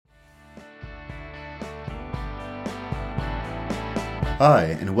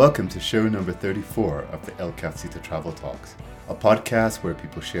Hi, and welcome to show number 34 of the El Cafecito Travel Talks, a podcast where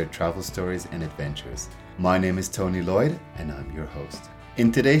people share travel stories and adventures. My name is Tony Lloyd, and I'm your host.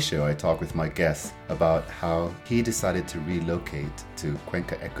 In today's show, I talk with my guest about how he decided to relocate to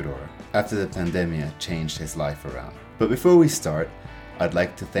Cuenca, Ecuador, after the pandemic changed his life around. But before we start, I'd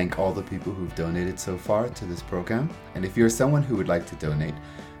like to thank all the people who've donated so far to this program. And if you're someone who would like to donate,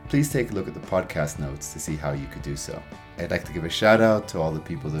 please take a look at the podcast notes to see how you could do so. I'd like to give a shout out to all the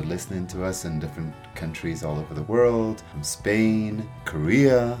people that are listening to us in different countries all over the world, from Spain,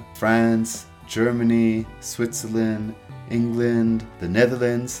 Korea, France, Germany, Switzerland, England, the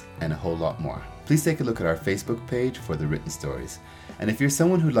Netherlands, and a whole lot more. Please take a look at our Facebook page for the written stories. And if you're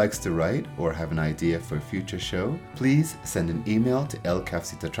someone who likes to write or have an idea for a future show, please send an email to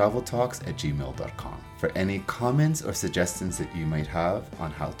elcafecitotraveltalks@gmail.com. For any comments or suggestions that you might have on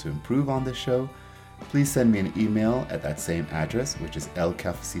how to improve on the show, please send me an email at that same address, which is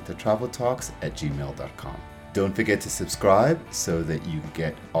elcafecitotraveltalks@gmail.com. Don't forget to subscribe so that you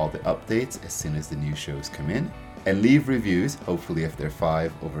get all the updates as soon as the new shows come in. And leave reviews, hopefully if they're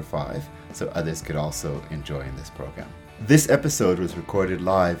 5 over 5, so others could also enjoy in this program. This episode was recorded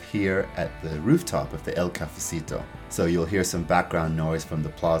live here at the rooftop of the El Cafecito, so you'll hear some background noise from the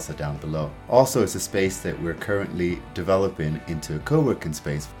plaza down below. Also, it's a space that we're currently developing into a co-working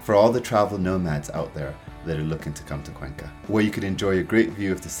space for all the travel nomads out there that are looking to come to Cuenca, where you could enjoy a great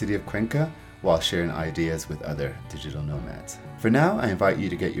view of the city of Cuenca while sharing ideas with other digital nomads. For now, I invite you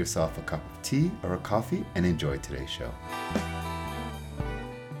to get yourself a cup of tea or a coffee and enjoy today's show.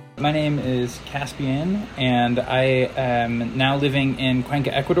 My name is Caspian, and I am now living in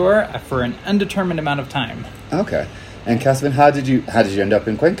Cuenca, Ecuador, for an undetermined amount of time. Okay. And Caspian, how did you end up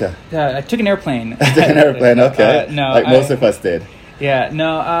in Cuenca? I took an airplane. Okay. No, most of us did. Yeah,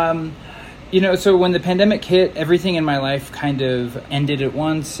 no. So when the pandemic hit, everything in my life kind of ended at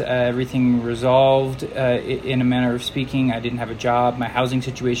once. Everything resolved in a manner of speaking. I didn't have a job. My housing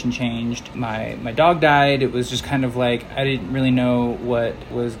situation changed. My dog died. It was just kind of like I didn't really know what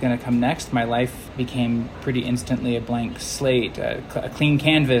was going to come next. My life became pretty instantly a blank slate, a clean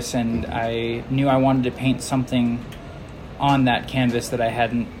canvas, and I knew I wanted to paint something on that canvas that I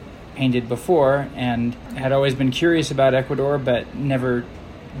hadn't painted before, and had always been curious about Ecuador, but never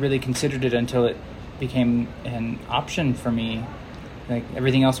really considered it until it became an option for me. Like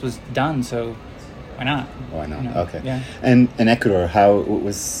everything else was done, so why not? Why not? Okay. Yeah. And in Ecuador, how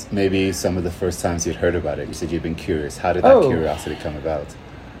was maybe some of the first times you'd heard about it? You said you'd been curious. How did that curiosity come about?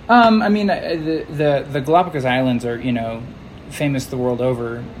 The Galapagos Islands are, famous the world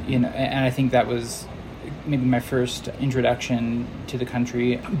over, and I think that was maybe my first introduction to the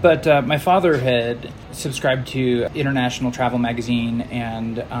country. But my father had subscribed to International Travel Magazine,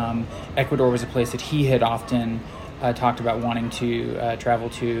 and Ecuador was a place that he had often talked about wanting to travel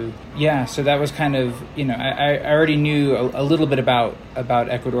to. Yeah, so that was kind of, I already knew a little bit about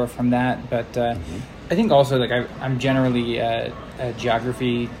Ecuador from that, but I think also I'm generally a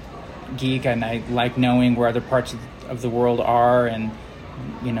geography geek, and I like knowing where other parts of the world are, and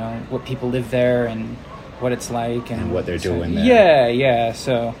what people live there, and what it's like and what they're doing there. Yeah.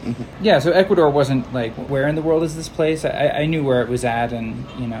 So, so Ecuador wasn't like, where in the world is this place? I knew where it was at, and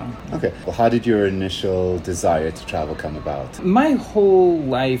Okay. Well, how did your initial desire to travel come about? My whole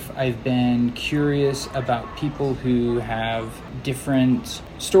life, I've been curious about people who have different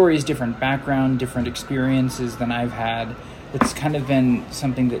stories, different background, different experiences than I've had. It's kind of been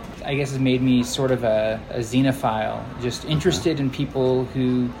something that I guess has made me sort of a xenophile, just interested in people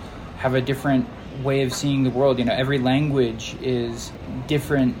who have a different way of seeing the world. Every language is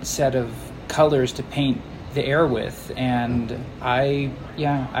different set of colors to paint the air with, and so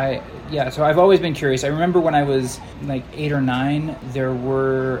I've always been curious. I remember when I was like 8 or 9, there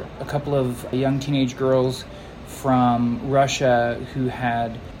were a couple of young teenage girls from Russia who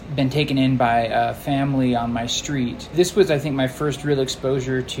had been taken in by a family on my street. This was, I think, my first real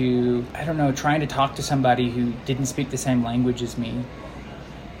exposure to, trying to talk to somebody who didn't speak the same language as me.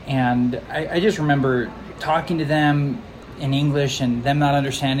 And I just remember talking to them in English and them not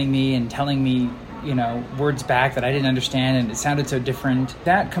understanding me and telling me, words back that I didn't understand, and it sounded so different.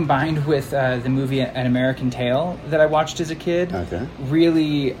 That combined with the movie An American Tail that I watched as a kid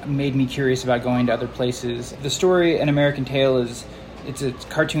really made me curious about going to other places. The story An American Tail it's a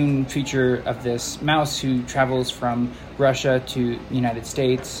cartoon feature of this mouse who travels from Russia to the United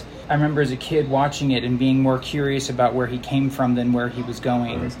States. I remember as a kid watching it and being more curious about where he came from than where he was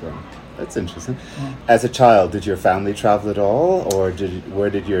going. That's interesting. Yeah. As a child, did your family travel at all, or where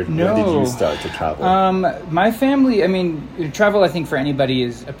did you start to travel? My family, travel I think for anybody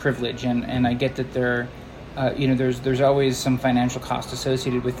is a privilege, and I get that there there's always some financial cost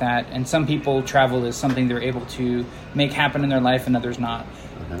associated with that, and some people travel is something they're able to make happen in their life, and others not.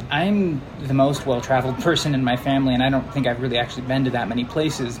 I'm the most well-traveled person in my family, and I don't think I've really actually been to that many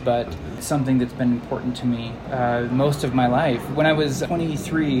places, but it's something that's been important to me most of my life. When I was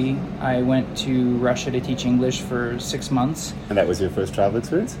 23, I went to Russia to teach English for 6 months. And that was your first travel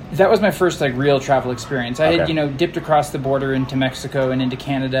experience? That was my first real travel experience. I had dipped across the border into Mexico and into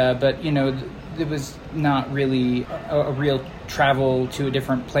Canada, but it was not really a real travel to a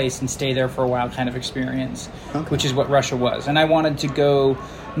different place and stay there for a while kind of experience, which is what Russia was. And I wanted to go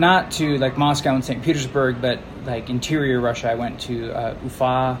not to Moscow and St. Petersburg, but interior Russia. I went to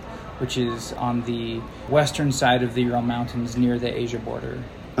Ufa, which is on the western side of the Ural Mountains near the Asia border.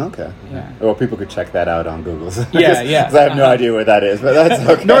 Okay. Yeah. Well, people could check that out on Google. Yeah. Because I have no idea where that is, but that's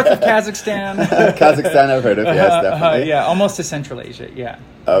okay. North of Kazakhstan. Kazakhstan, I've heard of, yes, definitely. Yeah, almost to Central Asia, yeah.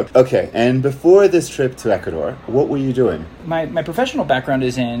 Okay, and before this trip to Ecuador, what were you doing? My professional background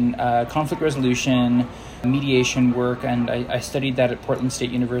is in conflict resolution, mediation work, and I studied that at Portland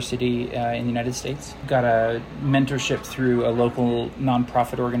State University in the United States. Got a mentorship through a local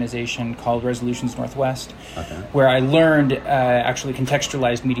nonprofit organization called Resolutions Northwest, where I learned actually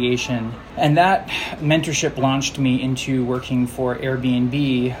contextualized mediation. And that mentorship launched me into working for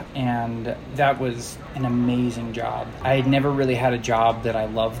Airbnb, and that was an amazing job. I had never really had a job that I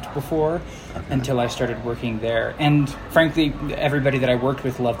loved before until I started working there. And frankly, everybody that I worked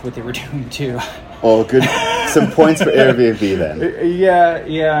with loved what they were doing too. Oh, good. Some points for Airbnb then.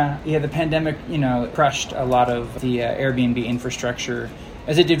 Yeah. The pandemic, crushed a lot of the Airbnb infrastructure,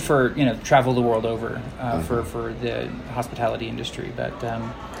 as it did for, travel the world over for the hospitality industry. But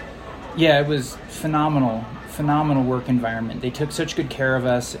it was phenomenal work environment. They took such good care of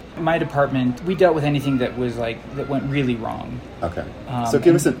us. My department, we dealt with anything that was that went really wrong. Okay. So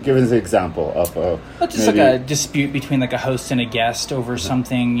give us an example of just maybe a dispute between a host and a guest over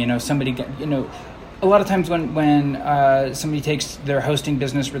something. Somebody a lot of times when somebody takes their hosting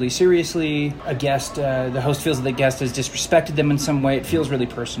business really seriously, the host feels that the guest has disrespected them in some way. It feels really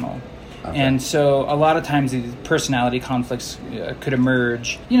personal. And so a lot of times these personality conflicts could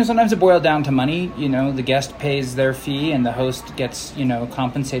emerge. Sometimes it boiled down to money. The guest pays their fee and the host gets,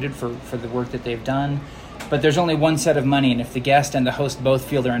 compensated for the work that they've done. But there's only one set of money, and if the guest and the host both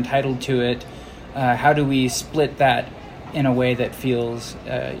feel they're entitled to it, how do we split that in a way that feels,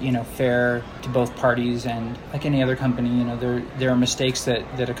 fair to both parties? And like any other company, there are mistakes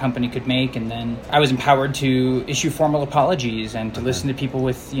that a company could make. And then I was empowered to issue formal apologies and to listen to people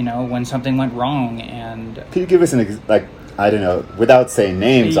with, when something went wrong. And can you give us I don't know, without saying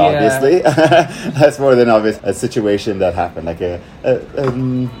names, obviously, that's more than obvious, a situation that happened,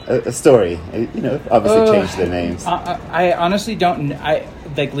 a story, obviously change the names. I honestly don't,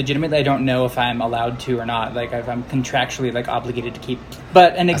 legitimately, I don't know if I'm allowed to or not, if I'm contractually, obligated to keep,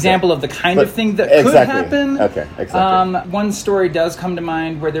 but an example of the kind of thing that could happen. Okay, exactly. One story does come to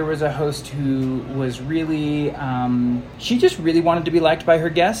mind where there was a host who was really, she just really wanted to be liked by her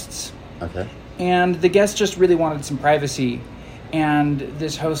guests. Okay. And the guest just really wanted some privacy. And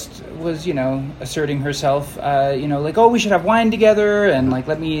this host was, asserting herself, we should have wine together and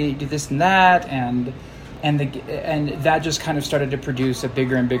let me do this and that. And that just kind of started to produce a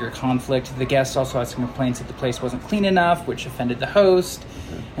bigger and bigger conflict. The guests also had some complaints that the place wasn't clean enough, which offended the host.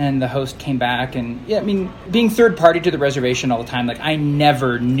 And the host came back and, being third party to the reservation all the time, I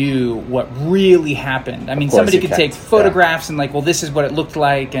never knew what really happened. Somebody could take photographs and this is what it looked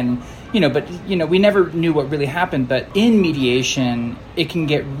like. And, but we never knew what really happened. But in mediation, it can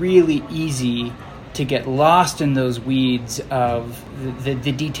get really easy to get lost in those weeds of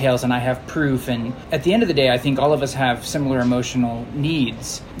the details, and I have proof. And at the end of the day, I think all of us have similar emotional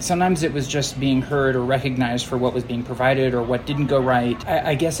needs. Sometimes it was just being heard or recognized for what was being provided or what didn't go right.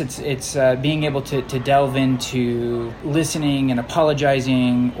 I guess it's being able to delve into listening and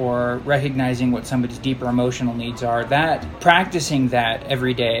apologizing or recognizing what somebody's deeper emotional needs are. Practicing that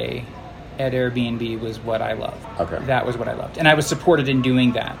every day at Airbnb was what I loved. Okay. That was what I loved. And I was supported in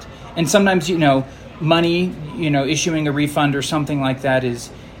doing that. And sometimes, money, issuing a refund or something like that is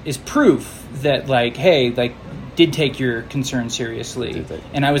proof that did take your concern seriously.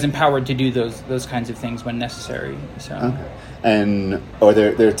 And I was empowered to do those kinds of things when necessary. So. Okay. And or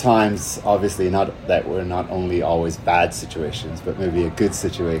there are times, obviously, that were not only always bad situations, but maybe a good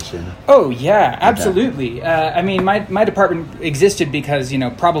situation. Oh yeah, absolutely. Okay. My department existed because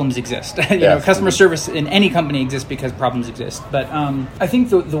problems exist. Customer service in any company exists because problems exist. But I think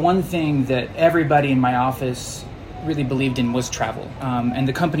the one thing that everybody in my office really believed in was travel, and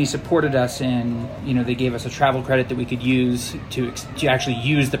the company supported us in. They gave us a travel credit that we could use to actually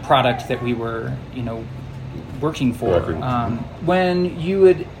use the product that we were working for. When you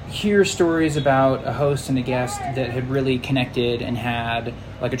would hear stories about a host and a guest that had really connected and had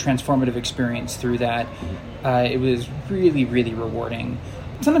like a transformative experience through that, it was really, really rewarding.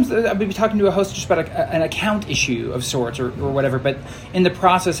 Sometimes I would be talking to a host just about an account issue of sorts or whatever, but in the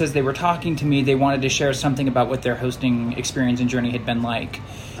process, as they were talking to me, they wanted to share something about what their hosting experience and journey had been like.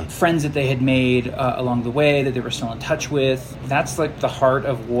 Friends that they had made along the way that they were still in touch with. That's like the heart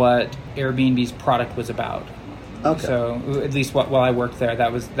of what Airbnb's product was about. Okay. So at least while I worked there,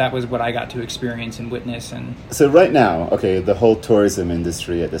 that was what I got to experience and witness. And so right now, okay, the whole tourism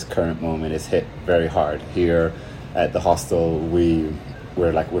industry at this current moment is hit very hard. Here at the hostel, we're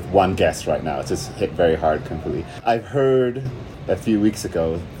like with one guest right now. It's just hit very hard completely. I've heard a few weeks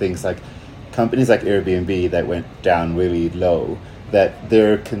ago things like companies like Airbnb that went down really low, that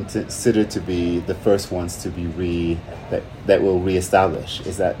they're considered to be the first ones to be that will reestablish.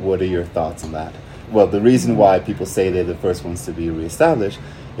 What are your thoughts on that? Well, the reason why people say they're the first ones to be reestablished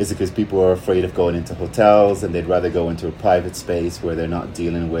is because people are afraid of going into hotels and they'd rather go into a private space where they're not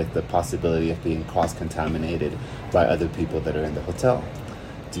dealing with the possibility of being cross-contaminated by other people that are in the hotel.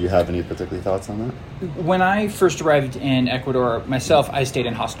 Do you have any particular thoughts on that? When I first arrived in Ecuador myself, I stayed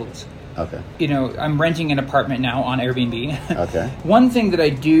in hostels. Okay. I'm renting an apartment now on Airbnb. Okay. One thing that I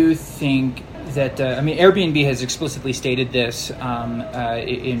do think that, Airbnb has explicitly stated this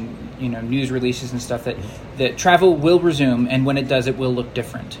in news releases and stuff, that travel will resume, and when it does, it will look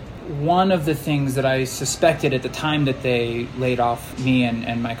different. One of the things that I suspected at the time that they laid off me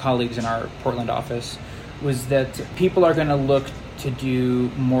and my colleagues in our Portland office was that people are going to look to do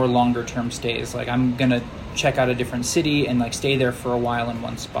more longer term stays. Like, I'm going to check out a different city and like stay there for a while in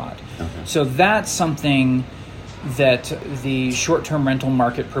one spot. Okay. So that's something that the short-term rental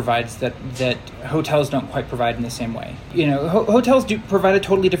market provides that hotels don't quite provide in the same way. Hotels do provide a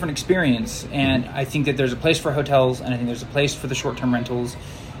totally different experience, and I think that there's a place for hotels, and I think there's a place for the short-term rentals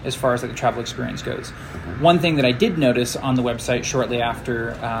as far as like the travel experience goes. One thing that I did notice on the website shortly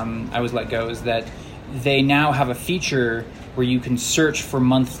after I was let go is that they now have a feature where you can search for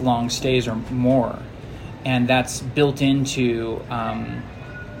month-long stays or more, and that's built into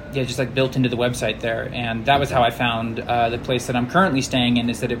built into the website there. And that was how I found the place that I'm currently staying in,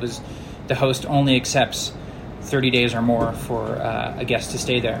 is that the host only accepts 30 days or more for a guest to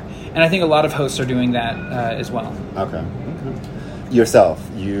stay there. And I think a lot of hosts are doing that as well. Okay. Yourself,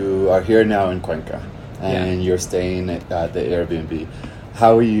 you are here now in Cuenca, and you're staying at the Airbnb.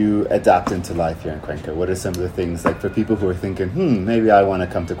 How are you adapting to life here in Cuenca? What are some of the things, like for people who are thinking, maybe I want to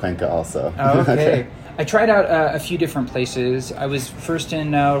come to Cuenca also? Okay. I tried out a few different places. I was first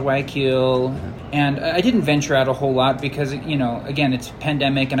in Guayaquil, and I didn't venture out a whole lot because, again, it's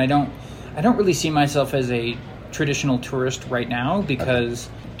pandemic, and I don't really see myself as a traditional tourist right now because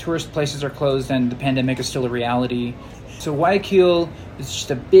tourist places are closed and the pandemic is still a reality. So Guayaquil is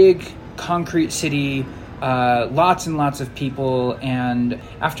just a big concrete city, lots and lots of people, and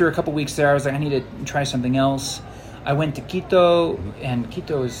after a couple weeks there, I was like, I need to try something else. I went to Quito, and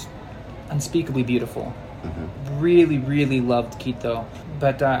Quito is unspeakably beautiful. Really, really loved Quito.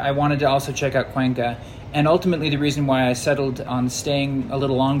 But I wanted to also check out Cuenca. And ultimately, the reason why I settled on staying a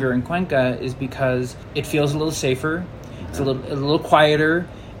little longer in Cuenca is because it feels a little safer, it's a little quieter,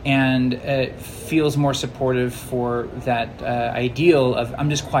 and it feels more supportive for that ideal of I'm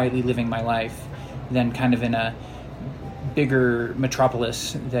just quietly living my life than kind of in a bigger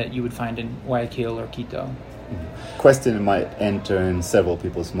metropolis that you would find in Guayaquil or Quito. Question might enter in several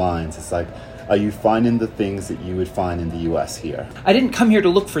people's minds. It's like, are you finding the things that you would find in the U.S. here? I didn't come here to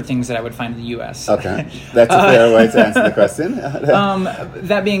look for things that I would find in the U.S. Okay, that's a fair way to answer the question.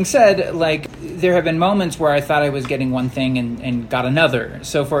 That being said, like, there have been moments where I thought I was getting one thing and got another.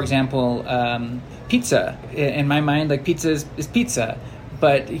 So, for example, pizza. In my mind, like, pizza is pizza.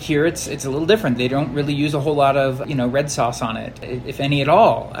 But here it's a little different. They don't really use a whole lot of red sauce on it, if any at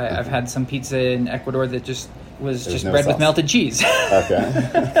all. I've had some pizza in Ecuador that was just bread with melted cheese.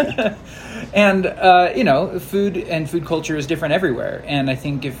 Okay. And food and food culture is different everywhere. And I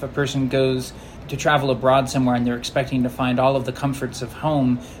think if a person goes to travel abroad somewhere and they're expecting to find all of the comforts of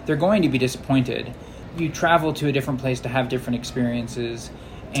home, they're going to be disappointed. You travel to a different place to have different experiences.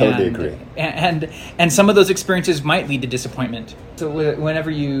 Totally agree. And some of those experiences might lead to disappointment. So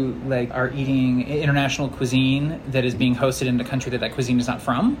whenever you are eating international cuisine that is being hosted in a country that cuisine is not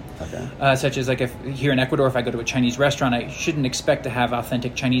from, such as if here in Ecuador, if I go to a Chinese restaurant, I shouldn't expect to have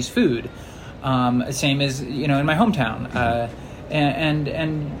authentic Chinese food. Same as in my hometown,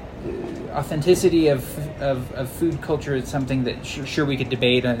 and authenticity of food culture is something that sure we could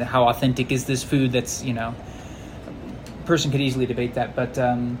debate on how authentic is this food. That's person could easily debate that, but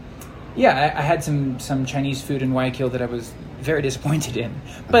Yeah, I had some Chinese food in Guayaquil that I was very disappointed in,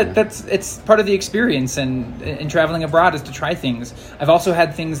 but it's part of the experience, and traveling abroad is to try things. I've also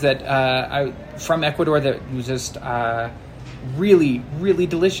had things that from Ecuador that was just really, really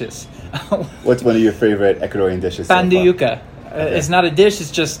delicious. What's one of your favorite Ecuadorian dishes? Pan de so far? yuca. It's not a dish.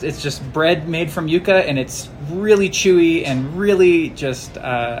 It's just bread made from yuca, and it's really chewy and really just.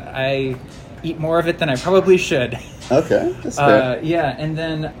 I eat more of it than I probably should. Okay, that's good. Yeah, and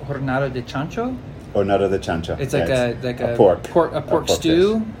then hornado de chancho. Hornado de chancho. It's like a pork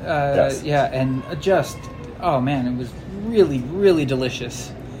stew. Yes. Yeah, and just oh man, it was really, really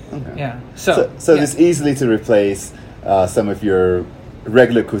delicious. Okay. Yeah. So yeah. it's easily to replace some of your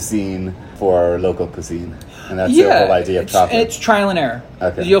regular cuisine for local cuisine, and that's the whole idea of traveling. It's trial and error.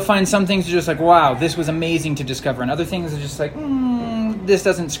 Okay. You'll find some things are just like, wow, this was amazing to discover, and other things are just like, this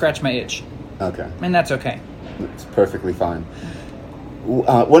doesn't scratch my itch. Okay. And that's okay. It's perfectly fine.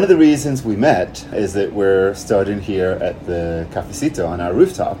 One of the reasons we met is that we're starting here at the Cafecito on our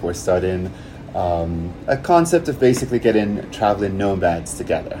rooftop. We're starting a concept of basically getting traveling nomads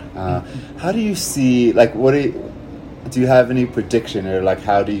together. How do you see, like, do you have any prediction, or like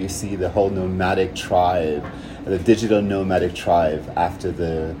how do you see the whole nomadic tribe, the digital nomadic tribe after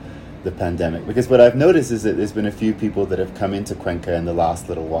the pandemic? Because what I've noticed is that there's been a few people that have come into Cuenca in the last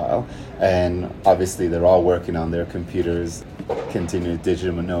little while, and obviously they're all working on their computers, continuing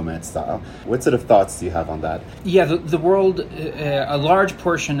digital nomad style. What sort of thoughts do you have on that? Yeah, the world, a large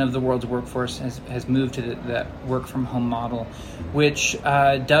portion of the world's workforce has moved to that work from home model, which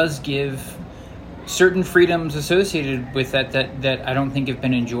does give certain freedoms associated with that I don't think have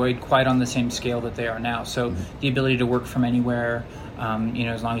been enjoyed quite on the same scale that they are now. So the ability to work from anywhere,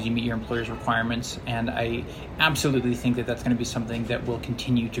 as long as you meet your employer's requirements. And I absolutely think that that's going to be something that will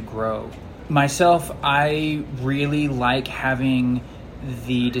continue to grow. Myself, I really like having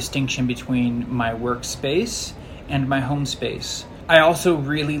the distinction between my workspace and my home space. I also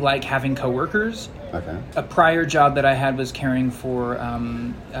really like having coworkers. Okay. A prior job that I had was caring for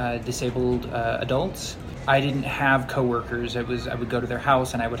disabled adults. I didn't have coworkers. I would go to their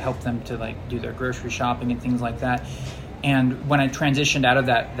house and I would help them to do their grocery shopping and things like that. And when I transitioned out of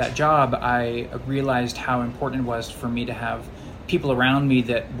that job, I realized how important it was for me to have people around me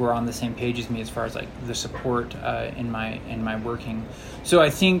that were on the same page as me as far as the support in my working. So I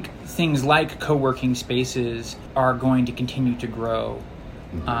think things like co-working spaces are going to continue to grow.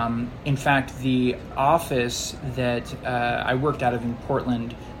 In fact, the office that I worked out of in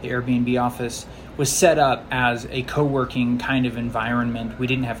Portland, the Airbnb office, was set up as a co-working kind of environment. We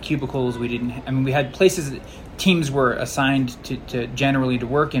didn't have cubicles. We had places that teams were assigned to generally to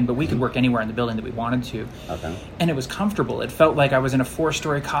work in, but we could work anywhere in the building that we wanted to. Okay. And it was comfortable. It felt like I was in a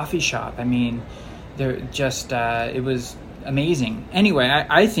 4-story coffee shop. I mean, it was amazing. Anyway,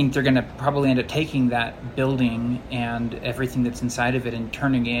 I think they're going to probably end up taking that building and everything that's inside of it and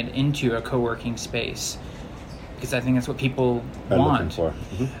turning it into a co-working space, because I think that's what people want. Looking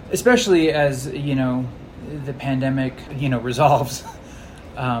for. Especially as the pandemic resolves,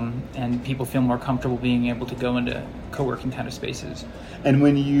 and people feel more comfortable being able to go into co-working kind of spaces. And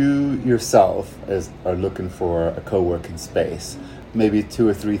when you yourself are looking for a co-working space, maybe 2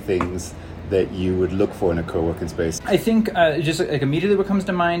 or 3 things that you would look for in a co-working space? I think just immediately what comes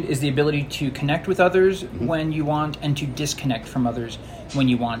to mind is the ability to connect with others when you want, and to disconnect from others when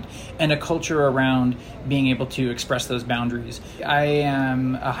you want, and a culture around being able to express those boundaries. I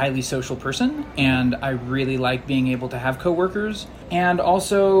am a highly social person, and I really like being able to have coworkers, and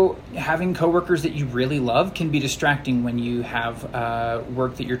also having coworkers that you really love can be distracting when you have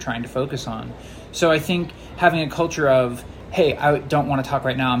work that you're trying to focus on. So I think having a culture of, hey, I don't want to talk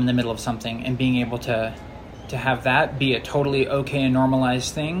right now, I'm in the middle of something, and being able to have that be a totally okay and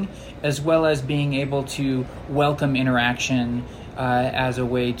normalized thing, as well as being able to welcome interaction as a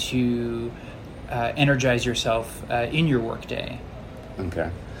way to energize yourself in your workday. Okay.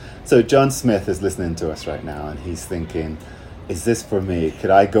 So John Smith is listening to us right now, and he's thinking, is this for me? Could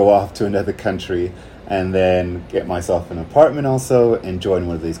I go off to another country and then get myself an apartment also and join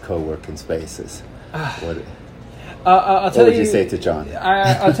one of these co-working spaces? What would you say to John?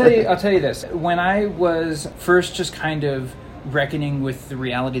 I'll tell you this. When I was first just kind of reckoning with the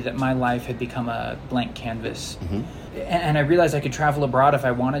reality that my life had become a blank canvas, and I realized I could travel abroad if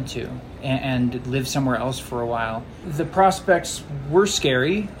I wanted to and live somewhere else for a while, the prospects were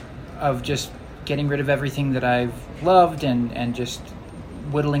scary of just getting rid of everything that I've loved and just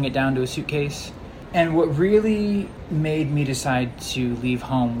whittling it down to a suitcase. And what really made me decide to leave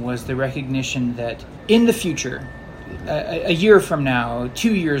home was the recognition that in the future, a year from now,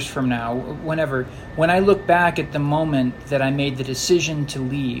 2 years from now, whenever, when I look back at the moment that I made the decision to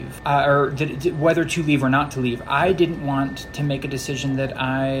leave, whether to leave or not to leave, I didn't want to make a decision that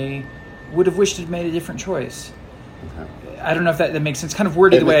I would have wished had made a different choice. Okay. I don't know if that makes sense. Kind of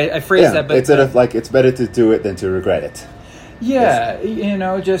wordy the way I phrase that, but it's sort of like it's better to do it than to regret it. Yeah,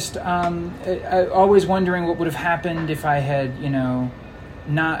 just I always wondering what would have happened if I had,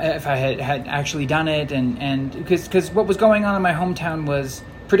 if I had actually done it, and because what was going on in my hometown was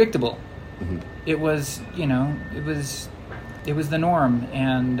predictable. Mm-hmm. It was, it was the norm,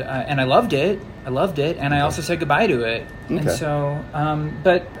 and I loved it. And I also said goodbye to it. Okay. And so,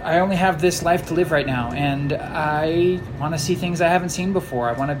 but I only have this life to live right now, and I want to see things I haven't seen before.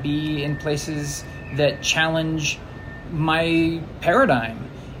 I want to be in places that challenge my paradigm.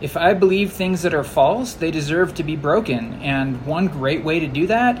 If I believe things that are false, they deserve to be broken. And one great way to do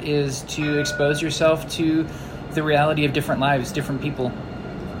that is to expose yourself to the reality of different lives, different people.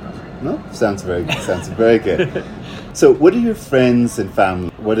 No, sounds very good. So what do your friends and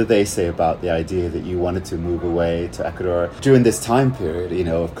family, what do they say about the idea that you wanted to move away to Ecuador during this time period,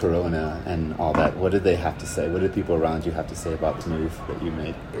 of Corona and all that? What did they have to say? What did people around you have to say about the move that you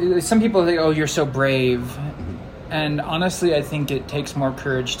made? Some people think, oh, you're so brave. Mm-hmm. And honestly, I think it takes more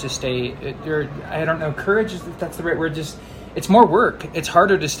courage to stay, I don't know, courage, if that's the right word, it's more work. It's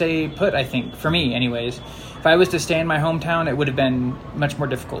harder to stay put, I think, for me anyways. If I was to stay in my hometown, it would have been much more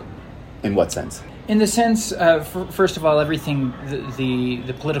difficult. In what sense? In the sense, first of all, everything,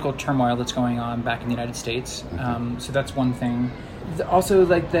 the political turmoil that's going on back in the United States. Okay. So that's one thing. Also,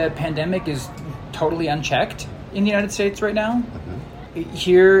 the pandemic is totally unchecked in the United States right now. Okay.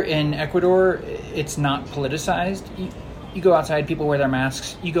 Here in Ecuador, it's not politicized. You go outside, people wear their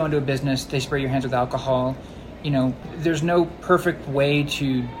masks. You go into a business, they spray your hands with alcohol. There's no perfect way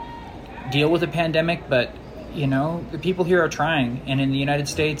to deal with a pandemic, but, the people here are trying. And in the United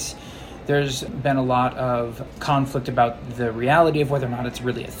States, there's been a lot of conflict about the reality of whether or not it's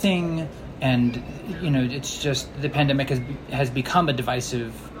really a thing. And, it's just the pandemic has become a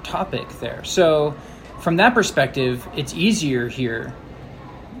divisive topic there. So from that perspective, it's easier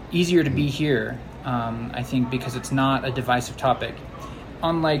to be here, I think, because it's not a divisive topic.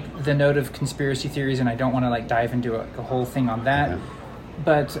 Unlike the note of conspiracy theories, and I don't want to dive into a whole thing on that, yeah.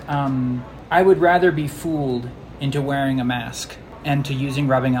 But I would rather be fooled into wearing a mask and to using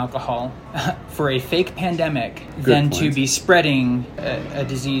rubbing alcohol for a fake pandemic than to be spreading a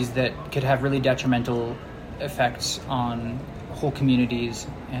disease that could have really detrimental effects on whole communities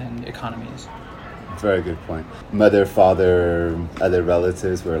and economies. Very good point. Mother, father, other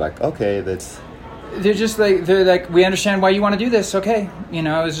relatives were like, okay, that's... They're like, we understand why you want to do this, okay. It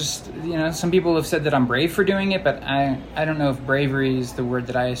was just, some people have said that I'm brave for doing it, but I don't know if bravery is the word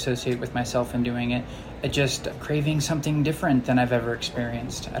that I associate with myself in doing it. Just craving something different than I've ever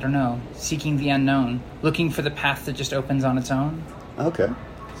experienced. I don't know. Seeking the unknown. Looking for the path that just opens on its own. Okay.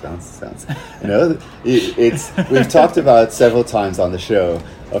 Sounds. We've talked about several times on the show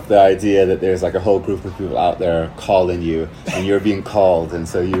of the idea that there's a whole group of people out there calling you, and you're being called, and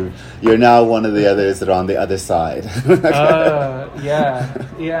so you're now one of the others that are on the other side.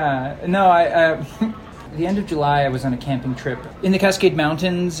 Yeah. No, the end of July, I was on a camping trip in the Cascade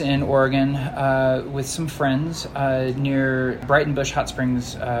Mountains in Oregon with some friends near Brighton Bush Hot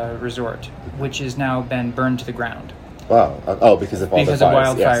Springs Resort, which has now been burned to the ground. Wow. Oh, because of all the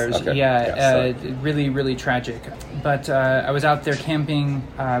fires. Wildfires. Yes. Okay. Yeah, really, really tragic. But I was out there camping.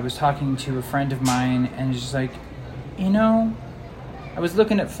 I was talking to a friend of mine, and just like, I was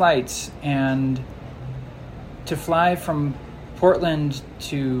looking at flights, and to fly from Portland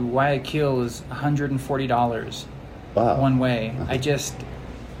to Guayaquil is $140 one way. Uh-huh.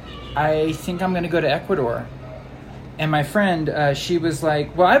 I think I'm going to go to Ecuador. And my friend, she was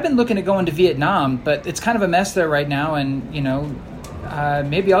like, well, I've been looking at going to Vietnam, but it's kind of a mess there right now. And,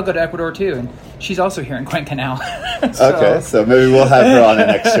 maybe I'll go to Ecuador too. And she's also here in Cuenca now. So maybe we'll have her on the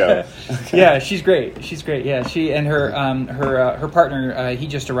next show. Okay. Yeah, she's great. Yeah, she and her partner, he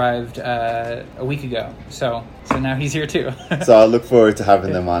just arrived a week ago. So now he's here too. So I'll look forward to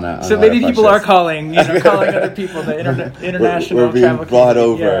having them on. So maybe people are calling other people, the international we're being travel brought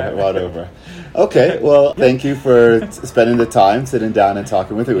over. Okay, well, thank you for spending the time sitting down and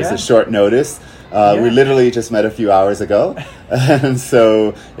talking with me. It was a short notice. We literally just met a few hours ago, and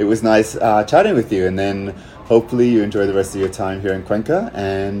so it was nice chatting with you. And then hopefully you enjoy the rest of your time here in Cuenca,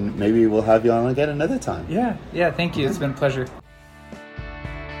 and maybe we'll have you on again another time. Yeah, thank you. It's been a pleasure.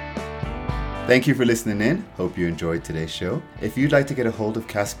 Thank you for listening in. Hope you enjoyed today's show. If you'd like to get a hold of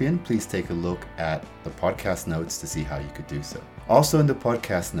Caspian, please take a look at the podcast notes to see how you could do so. Also in the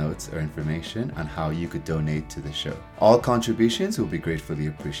podcast notes are information on how you could donate to the show. All contributions will be gratefully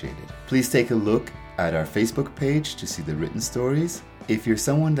appreciated. Please take a look at our Facebook page to see the written stories. If you're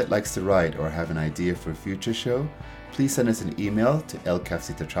someone that likes to write or have an idea for a future show, please send us an email to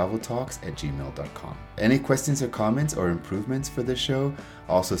elcafcitatraveltalks@gmail.com. Any questions or comments or improvements for the show,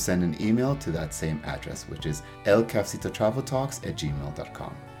 also send an email to that same address, which is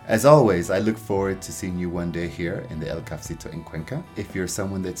elcafcitatraveltalks@gmail.com. As always, I look forward to seeing you one day here in the El Cafecito in Cuenca. If you're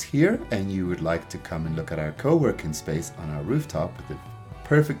someone that's here and you would like to come and look at our co-working space on our rooftop with a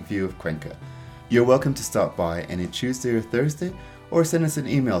perfect view of Cuenca, you're welcome to stop by any Tuesday or Thursday, or send us an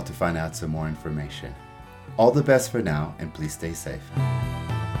email to find out some more information. All the best for now, and please stay safe.